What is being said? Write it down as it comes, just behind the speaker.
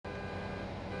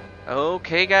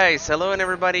Okay, guys. Hello and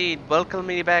everybody. Welcome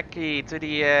me back to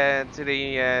the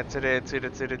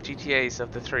GTA's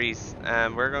of the threes.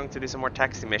 We're going to do some more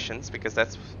taxi missions because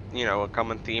that's a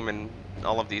common theme in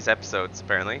all of these episodes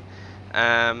apparently.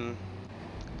 Um,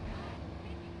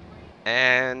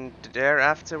 and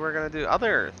thereafter we're gonna do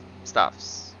other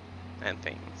stuffs and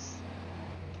things.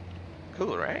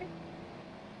 Cool, right?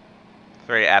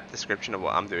 Very apt description of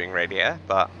what I'm doing right here,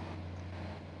 but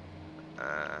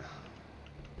uh,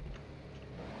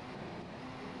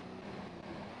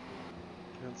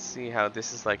 let's see how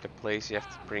this is like a place you have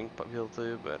to bring people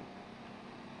to, but.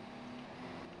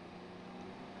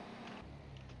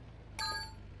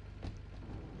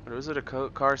 Those are the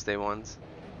cars they want.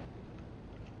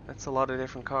 That's a lot of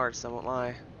different cars, I won't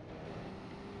lie.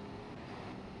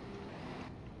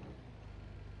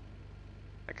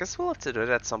 I guess we'll have to do it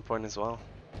at some point as well.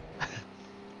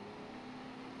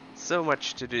 So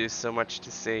much to do, so much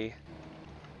to see.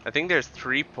 I think there's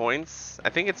 3 points. I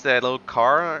think it's the little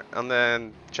car on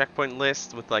the checkpoint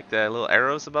list with like the little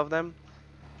arrows above them.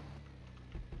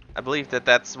 I believe that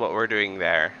that's what we're doing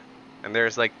there. And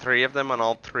there's like 3 of them on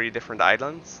all 3 different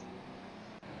islands.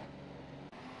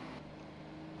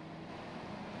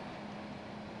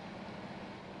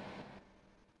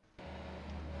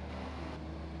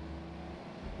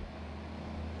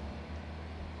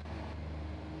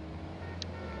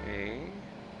 Okay.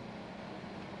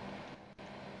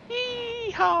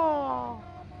 Yeehaw!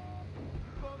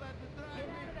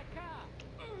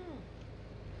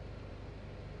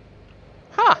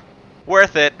 Huh!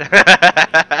 Worth it!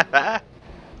 That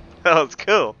was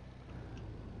cool.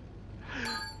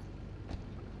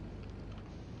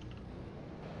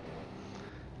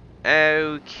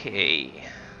 Okay.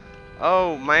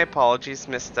 Oh, my apologies,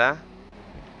 mister.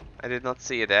 I did not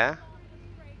see you there.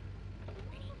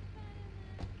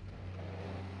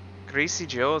 Greasy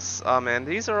Joes. Oh man,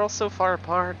 these are all so far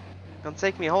apart. Gonna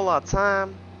take me a whole lot of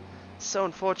time. So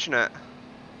unfortunate.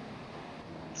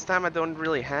 This time I don't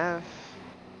really have.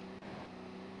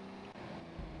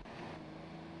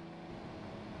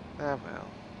 Ah well.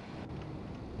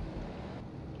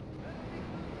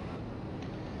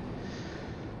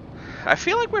 I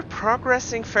feel like we're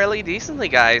progressing fairly decently,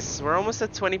 guys. We're almost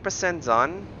at 20%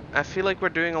 done. I feel like we're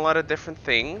doing a lot of different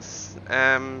things.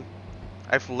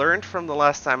 I've learned from the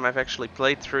last time I've actually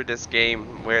played through this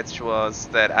game, which was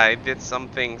that I did some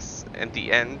things at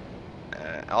the end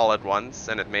all at once,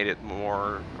 and it made it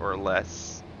more or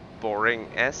less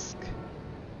boring-esque.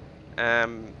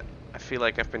 I feel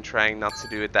like I've been trying not to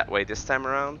do it that way this time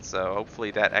around, so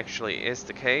hopefully that actually is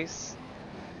the case.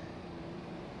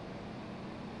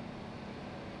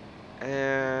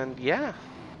 And yeah,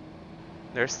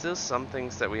 there's still some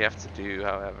things that we have to do,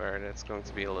 however, that's going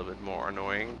to be a little bit more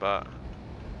annoying, but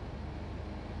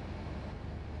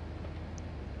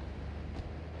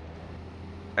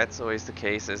that's always the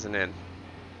case, isn't it?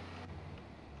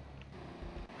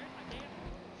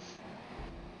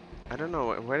 I don't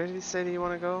know, where did he say that you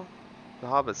want to go? The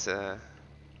Hobbits, I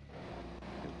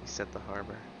think he said the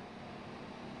harbor.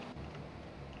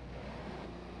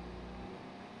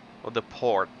 Well, the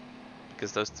port,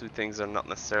 because those two things are not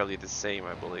necessarily the same,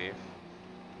 I believe.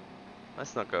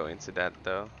 Let's not go into that,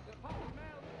 though.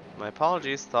 My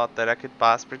apologies, thought that I could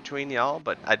pass between y'all,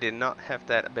 but I did not have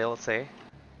that ability.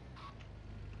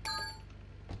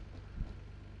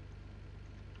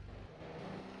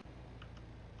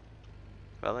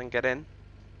 Well, then get in.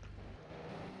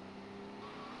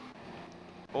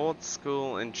 Old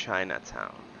school in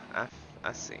Chinatown. I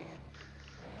see.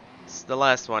 It's the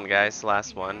last one, guys.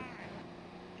 Last one.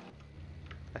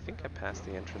 I think I passed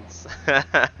the entrance.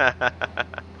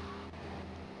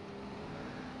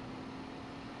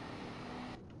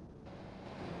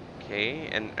 Okay,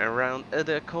 and around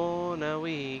the corner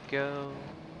we go.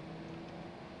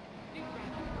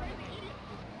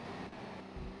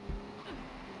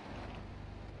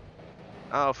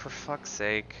 Oh, for fuck's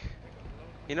sake.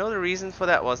 You know the reason for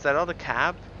that was that other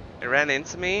cab? It ran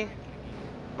into me.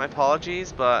 My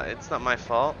apologies, but it's not my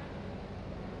fault.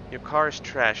 Your car is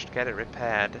trashed. Get it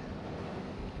repaired.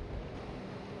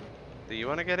 Do you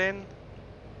want to get in?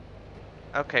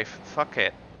 Okay, fuck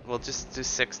it. We'll just do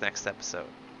 6 next episode.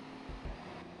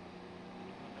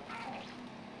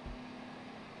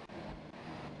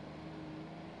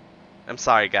 I'm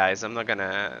sorry, guys. I'm not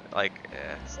gonna, like,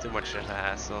 it's too much of a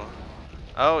hassle.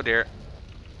 Oh, dear.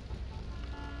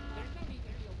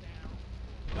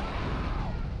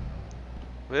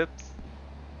 Whoops.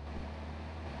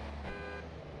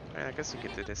 I guess we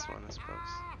could do this one, I suppose.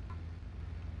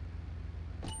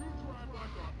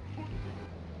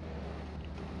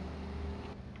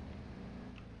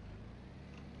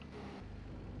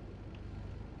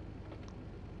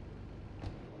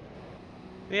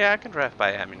 Yeah, I can drive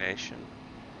by ammunition.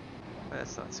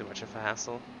 That's not too much of a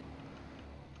hassle.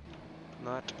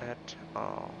 Not at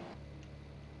all.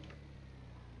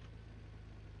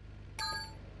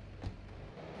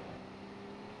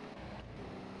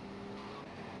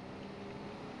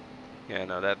 Yeah,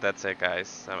 no, that's it,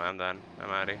 guys. I'm done. I'm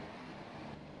outie.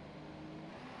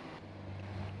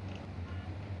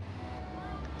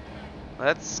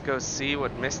 Let's go see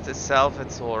what Mr.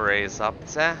 Salvatore is up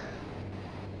to.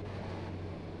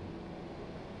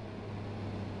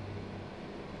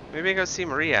 Maybe go see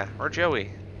Maria or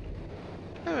Joey.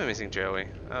 I'm missing Joey.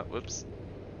 Oh, whoops.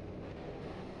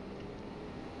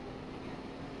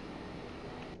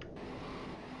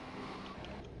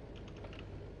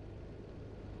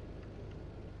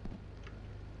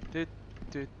 Doot,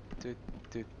 doot, doot,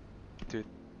 doot, doot,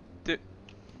 doot.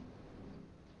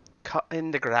 Cut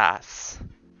in the grass.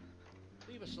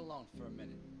 Leave us alone for a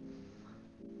minute.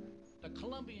 The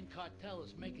Colombian cartel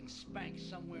is making spank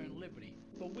somewhere in Liberty,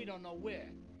 but we don't know where.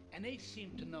 And they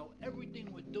seem to know everything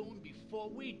we're doing before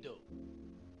we do.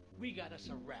 We got us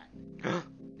a rat.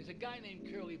 There's a guy named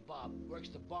Curly Bob, works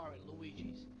the bar at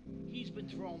Luigi's. He's been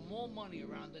throwing more money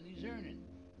around than he's earning.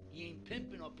 He ain't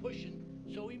pimping or pushing,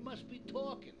 so he must be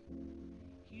talking.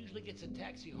 He usually gets a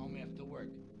taxi home after work,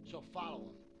 so follow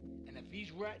him. And if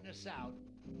he's ratting us out,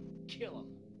 kill him.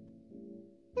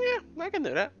 Yeah, I can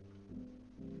do that.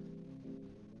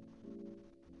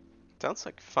 Sounds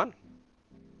like fun.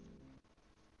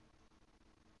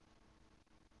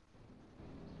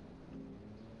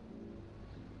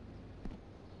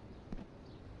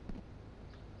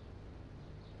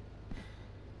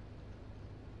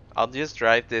 I'll just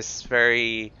drive this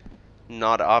very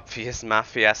not obvious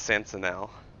Mafia Sentinel.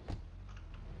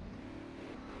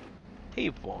 He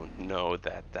won't know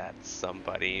that that's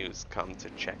somebody who's come to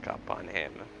check up on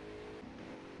him.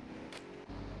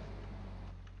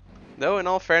 Though, in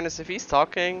all fairness, if he's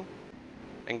talking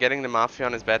and getting the Mafia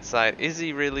on his bedside, is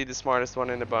he really the smartest one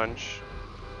in the bunch?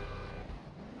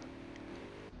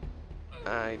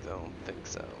 I don't think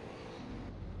so.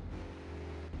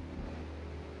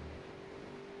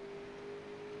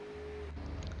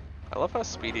 I love how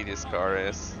speedy this car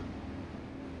is.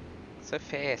 So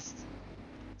fast.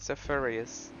 So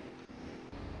furious.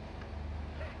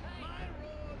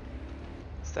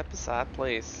 Step aside,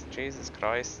 please. Jesus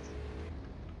Christ.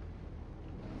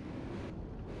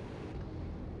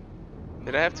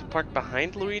 Did I have to park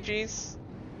behind Luigi's?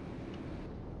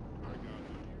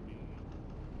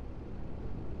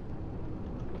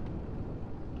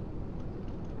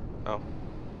 Oh.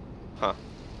 Huh.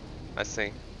 I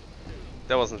see.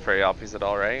 That wasn't very obvious at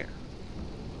all, right?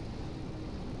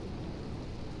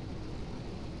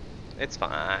 It's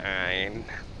fine.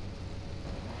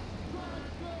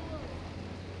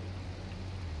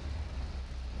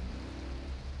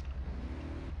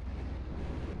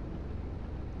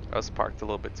 I was parked a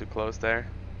little bit too close there.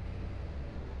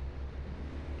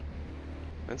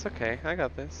 It's okay, I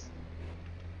got this.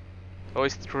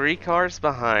 Always 3 cars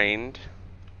behind.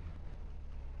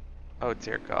 Oh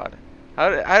dear God. How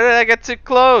did I get too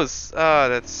close? Oh,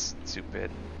 that's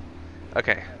stupid.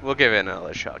 Okay, we'll give it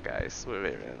another shot, guys. We'll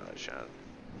give it another shot.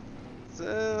 It's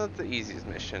not the easiest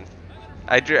mission.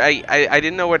 I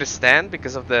didn't know where to stand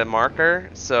because of the marker,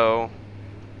 so...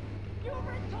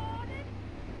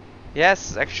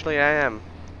 Yes, actually I am.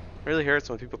 Really hurts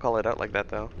when people call it out like that,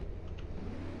 though.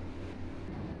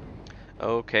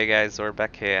 Okay, guys, we're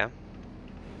back here.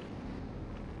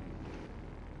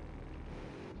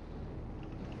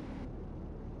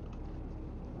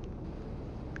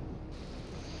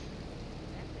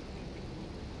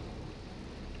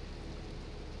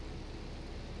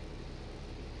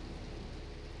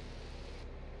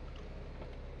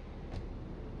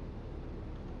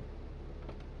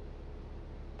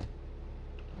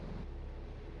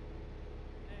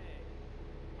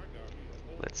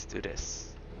 Let's do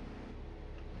this.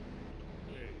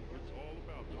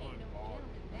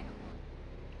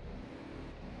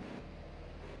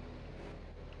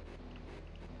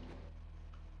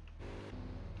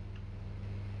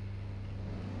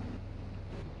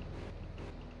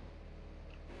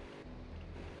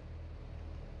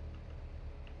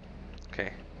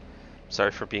 Okay.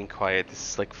 Sorry for being quiet.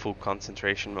 This is like full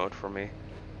concentration mode for me.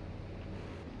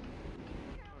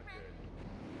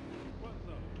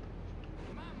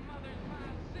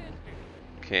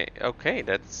 Okay, okay,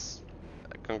 that's...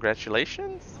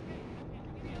 congratulations?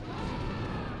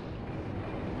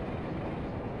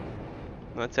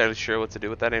 I'm not entirely sure what to do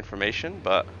with that information,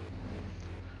 but...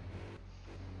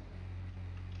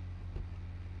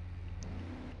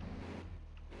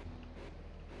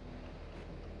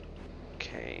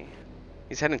 Okay.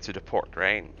 He's heading to the port,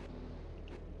 right?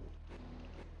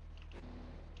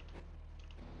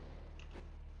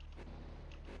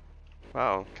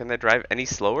 Wow, can I drive any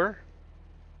slower?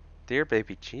 Dear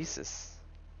baby Jesus.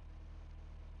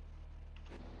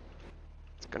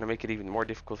 It's gonna make it even more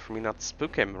difficult for me not to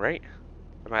spook him, right?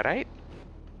 Am I right?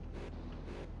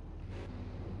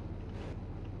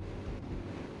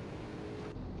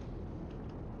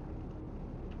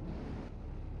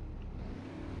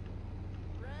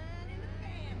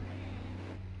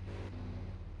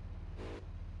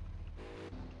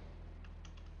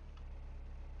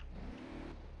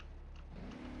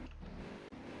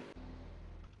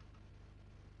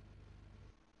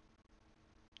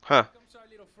 Huh. Here comes our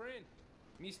little friend,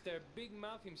 Mr. Big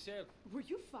Mouth himself. Were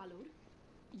you followed?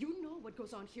 You know what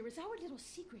goes on here is our little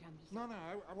secret, amigo. No,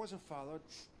 I wasn't followed.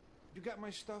 You got my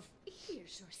stuff?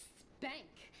 Here's your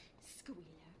spank, squealer.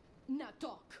 Now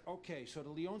talk. Okay, so the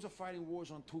Leons are fighting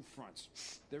wars on two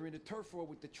fronts. They're in a turf war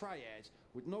with the Triads,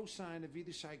 with no sign of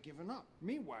either side giving up.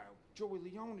 Meanwhile, Joey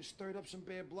Leone has stirred up some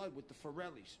bad blood with the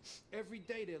Forellis. Every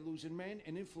day they're losing men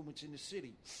and influence in the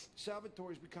city.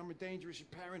 Salvatore's becoming dangerous and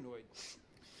paranoid.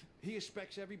 He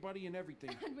expects everybody and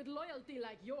everything. And with loyalty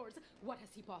like yours, what has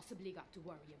he possibly got to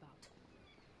worry about?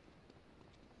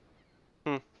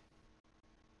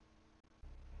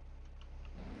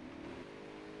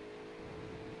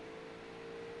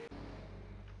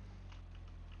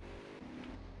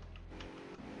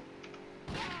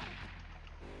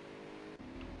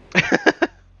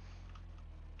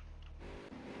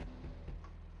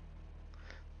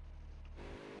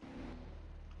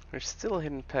 There's still a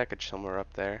hidden package somewhere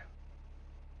up there.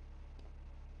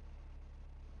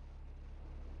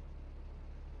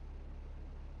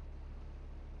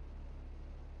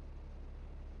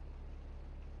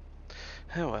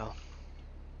 Oh well.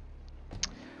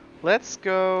 Let's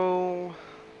go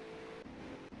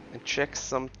and check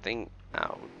something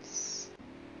out.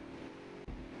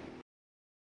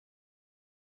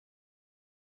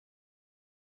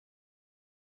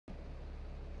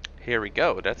 Here we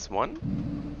go, that's one.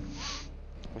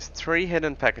 There's 3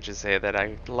 hidden packages here that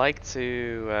I'd like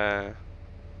to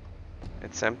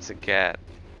attempt to get.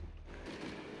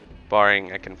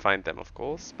 Barring I can find them, of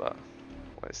course, but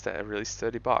what is that? A really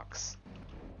sturdy box.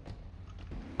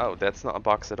 Oh, that's not a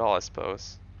box at all, I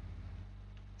suppose.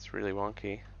 It's really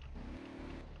wonky.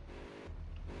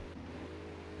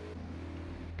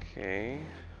 Okay.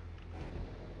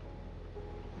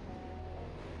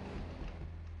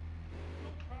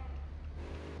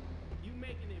 You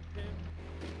making it, pimp?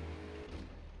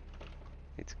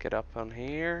 Need to get up on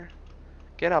here.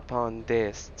 Get up on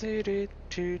this. Do do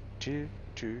do do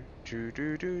do do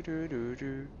do do do do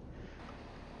do.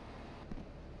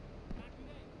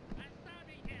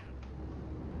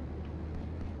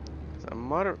 I'm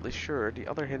moderately sure the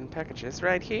other hidden package is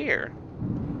right here.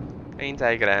 Ain't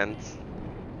I grand?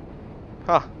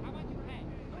 Huh.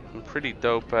 I'm pretty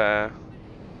dope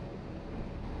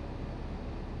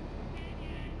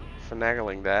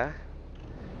finagling there.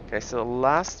 Okay, so the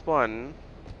last one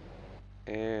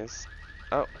is...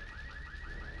 Oh.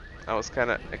 I was kind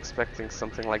of expecting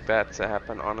something like that to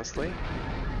happen, honestly.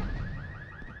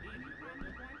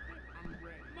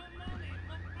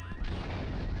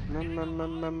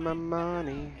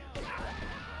 Money.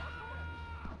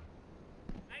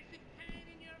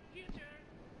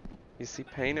 You see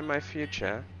pain in my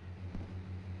future?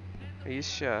 Are you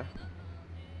sure? I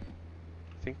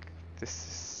think this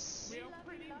is...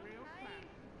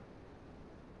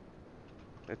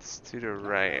 It's to the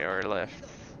right or left.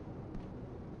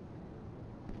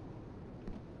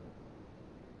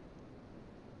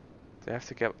 Do I have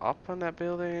to get up on that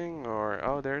building, or...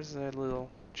 Oh, there's a little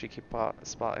cheeky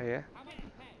spot here.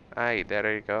 Aye,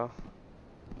 there you go.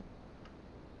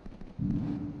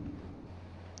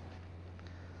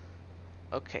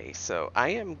 Okay, so I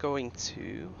am going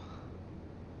to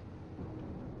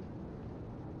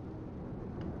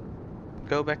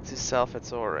go back to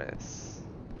Salvatore's.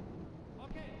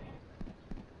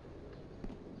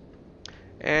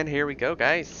 And here we go,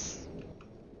 guys.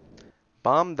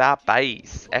 Bomb that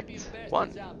base, Act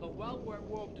 1. Out, but while we're at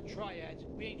war with the Triads,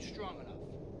 we ain't strong enough.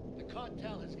 The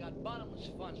cartel has got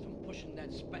bottomless funds from pushing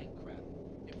that spank crap.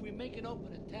 If we make an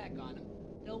open attack on them,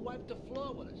 they'll wipe the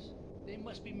floor with us. They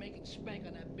must be making spank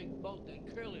on that big boat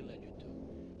that Curly led you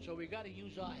to. So we gotta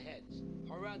use our heads.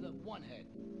 Or rather, one head.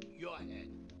 Your head.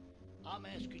 I'm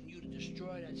asking you to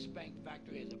destroy that spank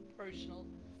factory as a personal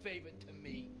favor to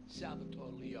me,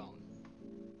 Salvatore Leone.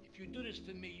 If you do this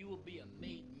for me, you will be a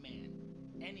made man.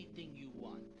 Anything you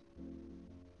want.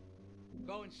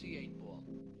 Go and see 8-Ball.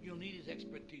 You'll need his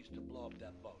expertise to blow up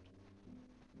that boat.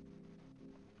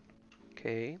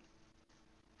 Okay.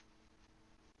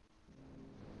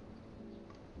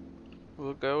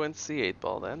 We'll go and see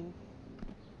 8-Ball then.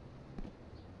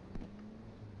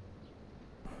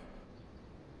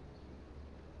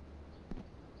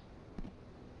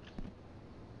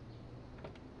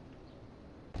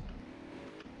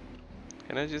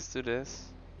 Can I just do this?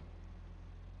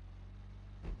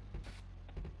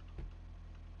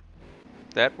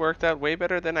 That worked out way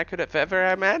better than I could have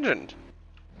ever imagined.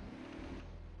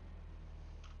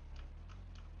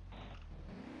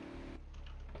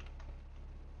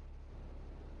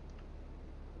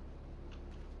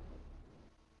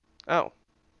 Oh.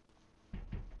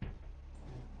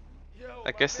 Yo, I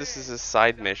my guess this man. is a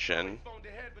side Sounds mission. always phoned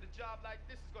ahead, but a job like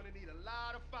this is gonna need a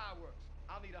lot of fireworks.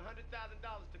 I'll need $100,000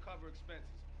 to cover expenses.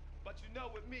 But you know,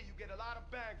 with me, you get a lot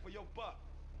of bang for your buck.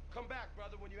 Come back,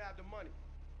 brother, when you have the money.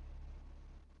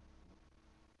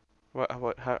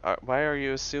 Why are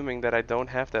you assuming that I don't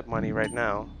have that money right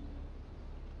now?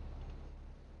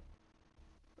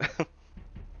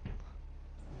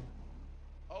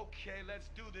 Okay, let's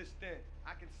do this then.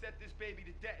 I can set this baby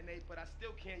to detonate, but I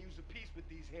still can't use a piece with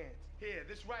these hands. Here,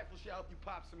 this rifle should help you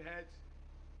pop some heads.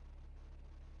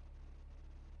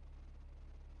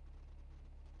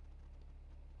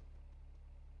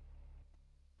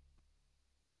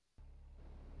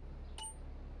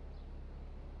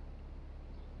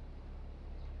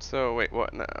 So wait,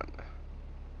 what? No.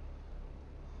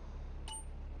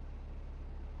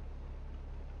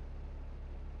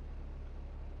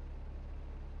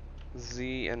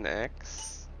 Z and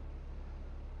X.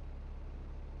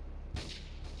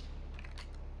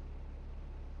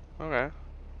 Okay.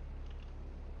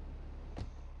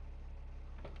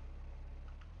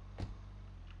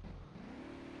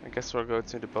 I guess we'll go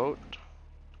to the boat.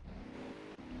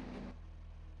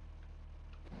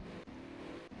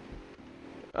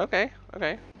 Okay,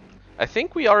 okay. I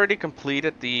think we already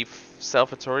completed the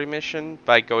Salvatore mission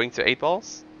by going to 8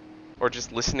 balls. Or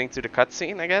just listening to the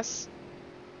cutscene, I guess.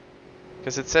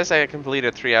 Because it says I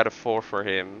completed 3 out of 4 for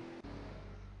him.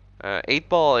 8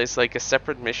 ball is like a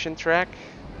separate mission track.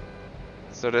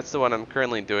 So that's the one I'm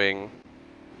currently doing.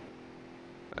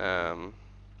 And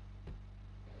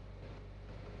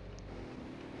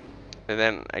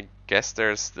then I guess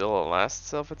there's still a last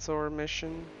Salvatore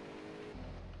mission.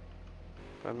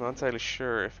 I'm not entirely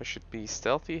sure if I should be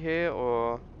stealthy here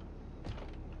or...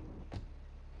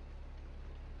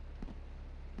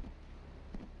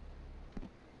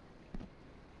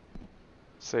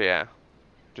 So yeah,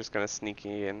 just gonna sneak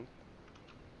in.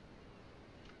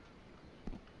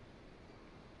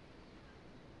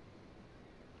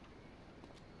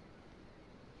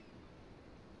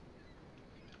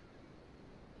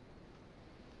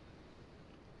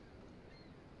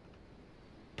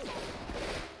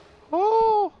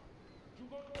 Oh!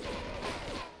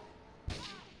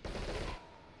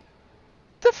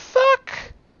 The fuck?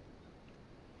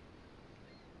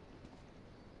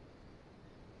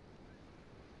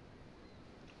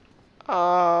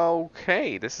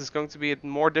 Okay, this is going to be a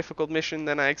more difficult mission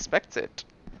than I expected.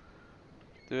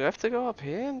 Do we have to go up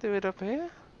here and do it up here?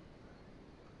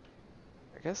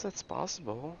 I guess that's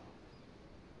possible.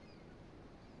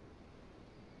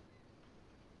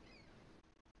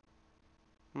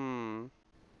 Hmm.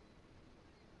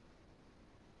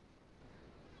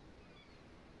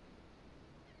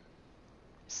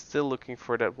 Still looking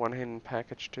for that one hidden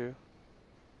package too.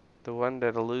 The one,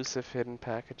 that elusive hidden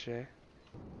package, eh?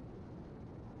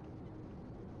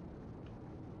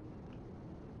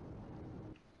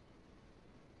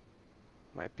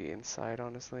 Might be inside,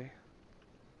 honestly.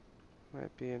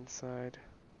 Might be inside.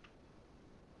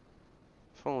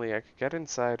 If only I could get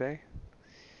inside, eh?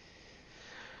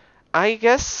 I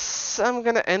guess I'm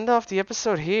gonna end off the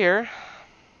episode here.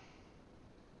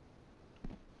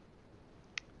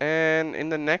 And in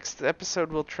the next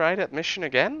episode, we'll try that mission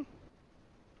again.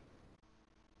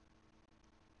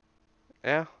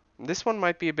 Yeah, this one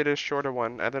might be a bit of a shorter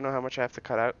one. I don't know how much I have to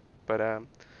cut out, but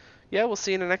yeah, we'll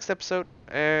see you in the next episode,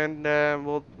 and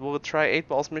we'll try 8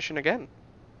 balls mission again.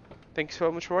 Thanks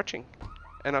so much for watching,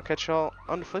 and I'll catch y'all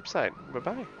on the flip side. Bye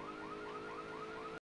bye.